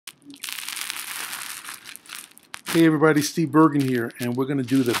Hey everybody, Steve Bergen here, and we're going to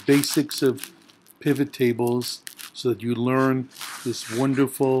do the basics of pivot tables so that you learn this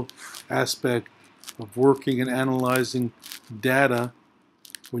wonderful aspect of working and analyzing data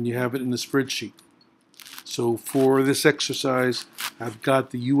when you have it in a spreadsheet. So for this exercise, I've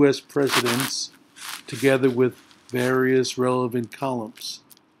got the US presidents together with various relevant columns.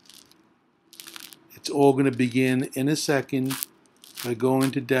 It's all going to begin in a second by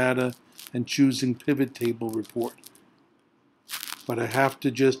going to data and choosing pivot table report. But I have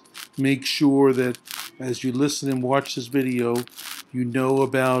to just make sure that as you listen and watch this video, you know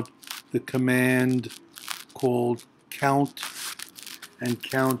about the command called count and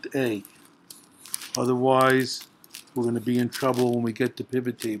count A. Otherwise, we're going to be in trouble when we get to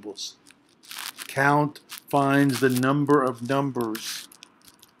pivot tables. Count finds the number of numbers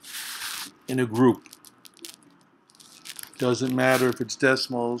in a group. Doesn't matter if it's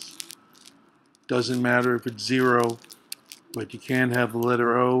decimals, doesn't matter if it's zero, but you can't have the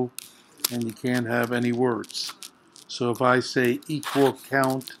letter O and you can't have any words. So if I say equal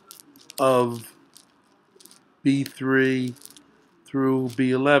count of B3 through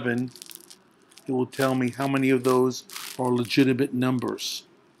B11, it will tell me how many of those are legitimate numbers.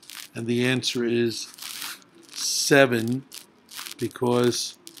 And the answer is 7,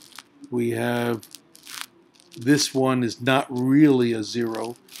 because we have this one is not really a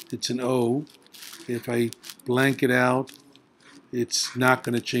 0, it's an O. If I blank it out, it's not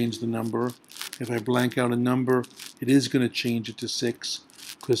going to change the number. If I blank out a number, it is going to change it to 6,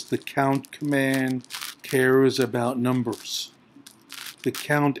 because the count command cares about numbers. The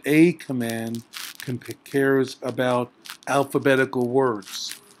count A command cares about alphabetical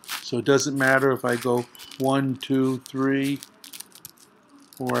words. So it doesn't matter if I go 1, 2, 3,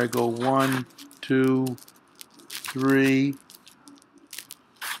 or I go 1, 2, 3.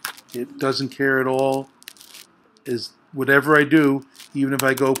 It doesn't care at all. Is whatever I do, even if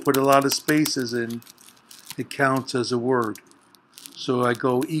I go put a lot of spaces in, it counts as a word. So I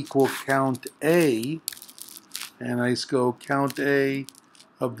go equal count A, and I go count A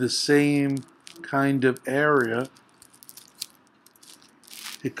of the same kind of area.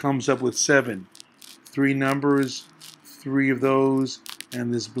 It comes up with 7. 3 numbers, 3 of those,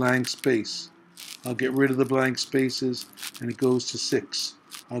 and this blank space. I'll get rid of the blank spaces, and it goes to 6.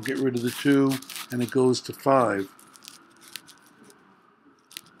 I'll get rid of the 2, and it goes to 5.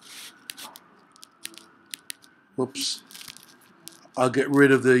 Whoops. I'll get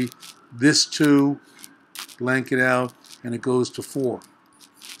rid of this 2, blank it out, and it goes to 4.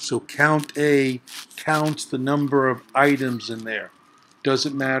 So count A counts the number of items in there.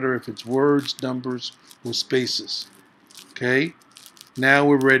 Doesn't matter if it's words, numbers, or spaces. Okay? Now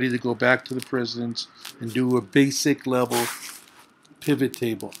we're ready to go back to the presidents and do a basic level pivot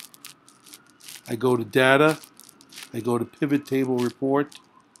table. I go to data, I go to pivot table report,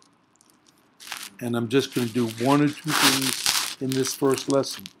 and I'm just going to do 1 or 2 things in this first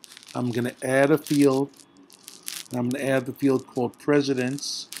lesson. I'm going to add a field, and I'm going to add the field called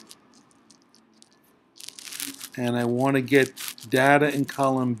presidents, and I want to get data in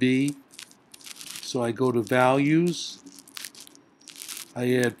column B, so I go to values,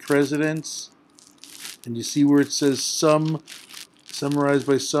 I add presidents, and you see where it says sum, summarized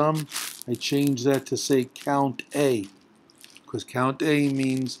by sum, I change that to say count A, because count A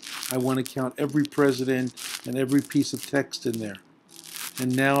means I want to count every president and every piece of text in there.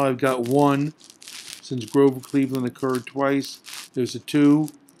 And now I've got 1, since Grover Cleveland occurred twice, there's a 2,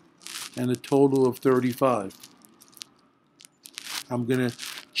 and a total of 35. I'm going to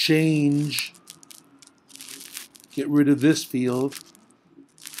change, get rid of this field,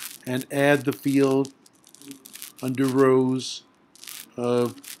 and add the field under rows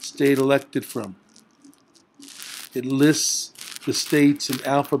of state elected from. It lists the states in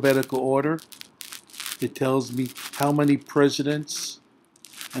alphabetical order. It tells me how many presidents,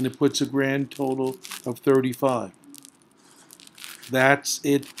 and it puts a grand total of 35. That's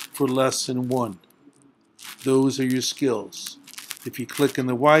it for lesson 1. Those are your skills. If you click in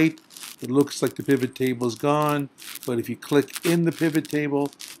the white, it looks like the pivot table is gone, but if you click in the pivot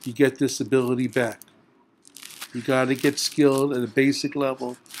table, you get this ability back. You got to get skilled at a basic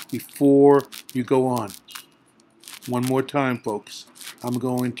level before you go on. One more time, folks. I'm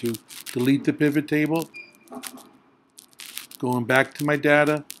going to delete the pivot table, going back to my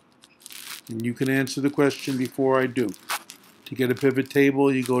data, and you can answer the question before I do. To get a pivot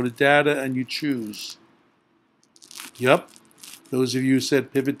table, you go to data and you choose. Yep, those of you who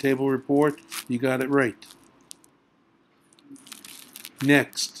said pivot table report, you got it right.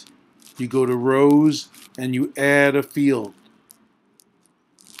 Next, you go to rows and you add a field.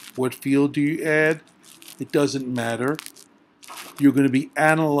 What field do you add? It doesn't matter. You're going to be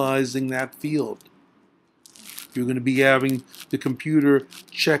analyzing that field. You're going to be having the computer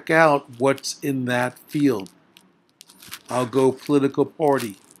check out what's in that field. I'll go political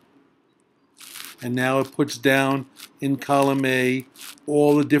party. And now it puts down in column A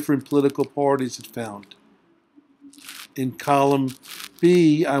all the different political parties it found. In column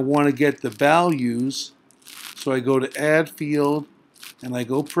B, I want to get the values, so I go to add field, and I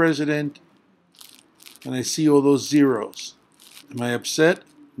go president, and I see all those zeros. Am I upset?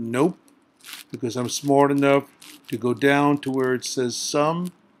 Nope, because I'm smart enough to go down to where it says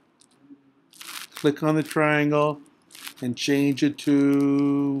sum, click on the triangle, and change it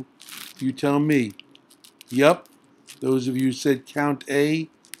to, you tell me. Yup, those of you who said count A,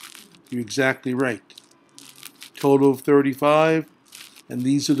 you're exactly right. Total of 35, and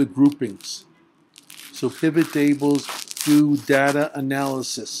these are the groupings. So pivot tables do data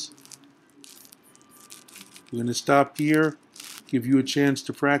analysis. We're going to stop here, give you a chance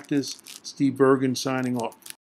to practice. Steve Bergen signing off.